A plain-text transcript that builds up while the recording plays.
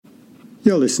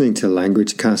You're listening to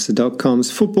LanguageCaster.com's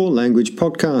Football Language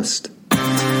Podcast.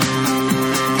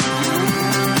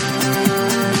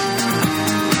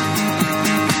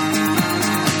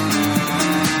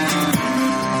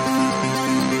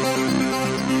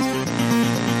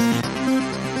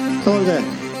 Hello there.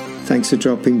 Thanks for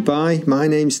dropping by. My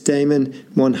name's Damon,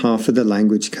 one half of the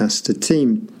LanguageCaster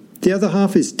team. The other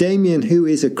half is Damien, who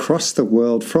is across the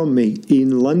world from me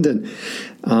in London.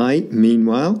 I,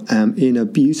 meanwhile, am in a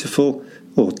beautiful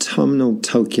autumnal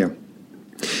Tokyo.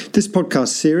 This podcast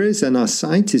series and our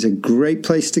site is a great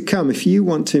place to come if you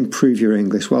want to improve your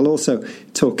English while also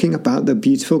talking about the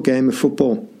beautiful game of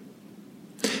football.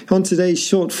 On today's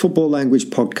short football language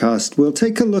podcast, we'll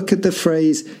take a look at the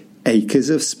phrase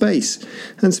acres of space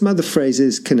and some other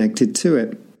phrases connected to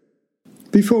it.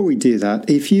 Before we do that,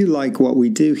 if you like what we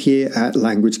do here at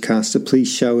LanguageCaster,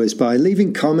 please show us by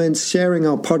leaving comments, sharing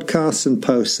our podcasts and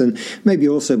posts, and maybe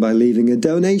also by leaving a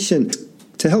donation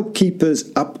to help keep us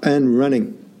up and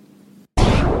running.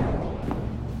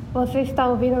 Você está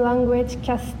ouvindo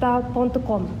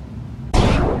LanguageCaster.com.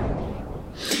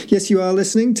 Yes, you are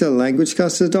listening to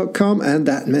LanguageCaster.com, and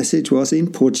that message was in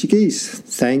Portuguese.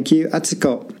 Thank you,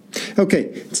 Atsuko.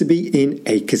 Okay, to be in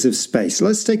acres of space.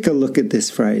 Let's take a look at this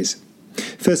phrase.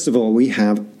 First of all, we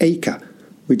have acre,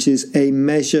 which is a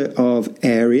measure of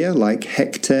area like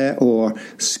hectare or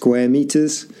square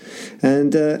meters.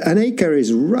 And an acre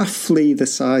is roughly the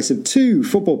size of 2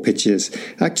 football pitches,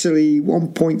 actually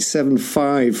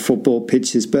 1.75 football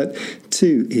pitches, but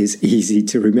 2 is easy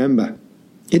to remember.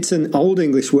 It's an Old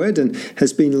English word and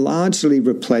has been largely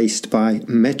replaced by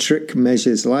metric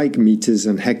measures like meters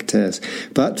and hectares.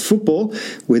 But football,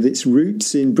 with its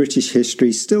roots in British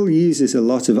history, still uses a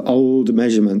lot of old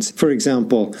measurements. For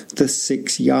example, the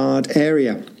 6-yard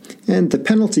area. And the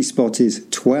penalty spot is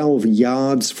 12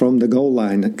 yards from the goal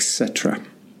line, etc.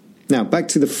 Now, back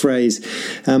to the phrase.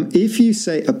 If you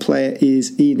say a player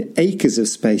is in acres of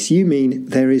space, you mean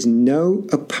there is no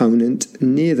opponent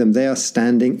near them. They are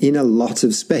standing in a lot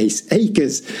of space,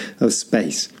 acres of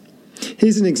space.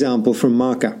 Here's an example from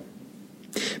Marca.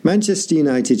 Manchester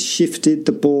United shifted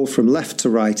the ball from left to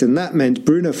right, and that meant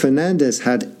Bruno Fernandes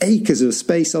had acres of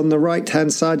space on the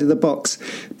right-hand side of the box,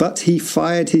 but he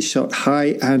fired his shot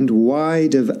high and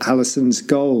wide of Alisson's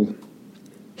goal.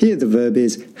 Here the verb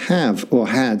is have or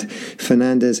had.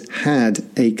 Fernandes had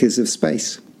acres of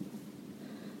space.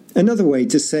 Another way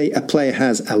to say a player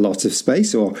has a lot of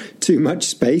space or too much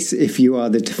space if you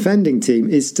are the defending team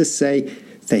is to say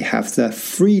they have the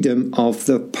freedom of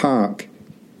the park.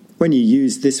 When you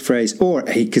use this phrase or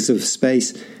acres of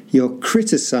space, you're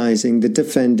criticizing the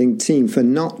defending team for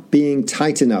not being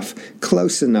tight enough,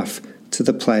 close enough to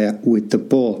the player with the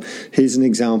ball. Here's an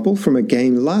example from a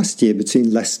game last year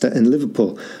between Leicester and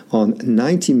Liverpool on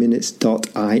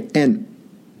 90minutes.in.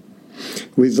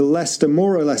 With Leicester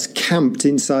more or less camped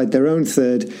inside their own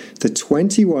third, the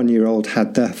 21-year-old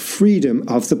had the freedom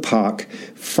of the park,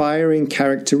 firing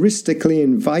characteristically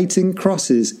inviting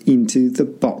crosses into the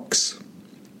box.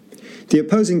 The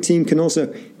opposing team can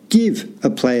also give a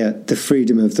player the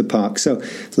freedom of the park. So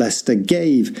Leicester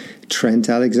gave Trent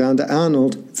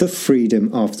Alexander-Arnold the freedom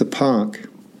of the park.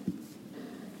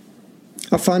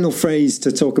 Our final phrase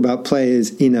to talk about players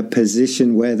in a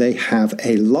position where they have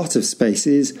a lot of space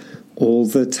is all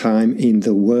the time in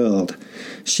the world.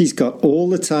 She's got all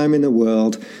the time in the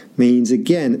world means,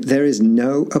 again, there is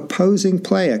no opposing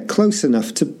player close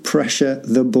enough to pressure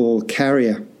the ball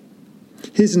carrier.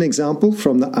 Here's an example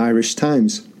from the Irish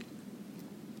Times.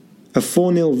 A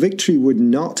 4-0 victory would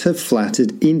not have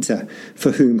flattered Inter,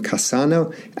 for whom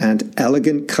Cassano and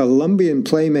elegant Colombian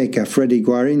playmaker Freddy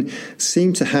Guarin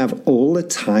seem to have all the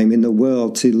time in the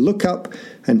world to look up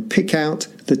and pick out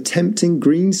the tempting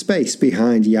green space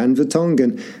behind Jan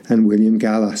Vertonghen and William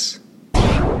Gallas.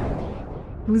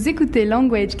 Vous écoutez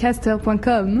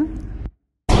LanguageCaster.com.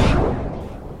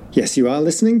 Yes, you are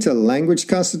listening to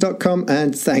LanguageCaster.com,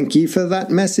 and thank you for that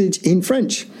message in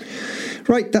French.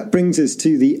 Right, that brings us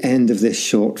to the end of this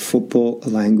short football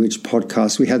language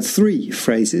podcast. We had 3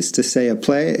 phrases to say a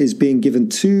player is being given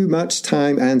too much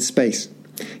time and space.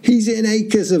 He's in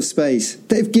acres of space.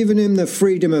 They've given him the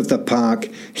freedom of the park.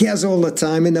 He has all the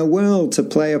time in the world to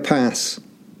play a pass.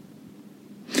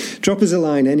 Drop us a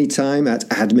line anytime at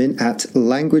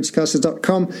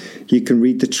admin@languagecaster.com. You can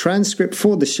read the transcript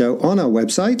for the show on our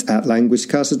website at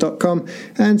languagecaster.com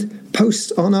and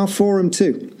post on our forum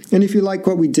too. And if you like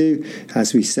what we do,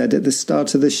 as we said at the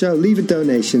start of the show, leave a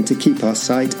donation to keep our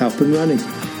site up and running.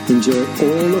 Enjoy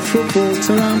all the football.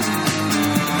 Ta-ra!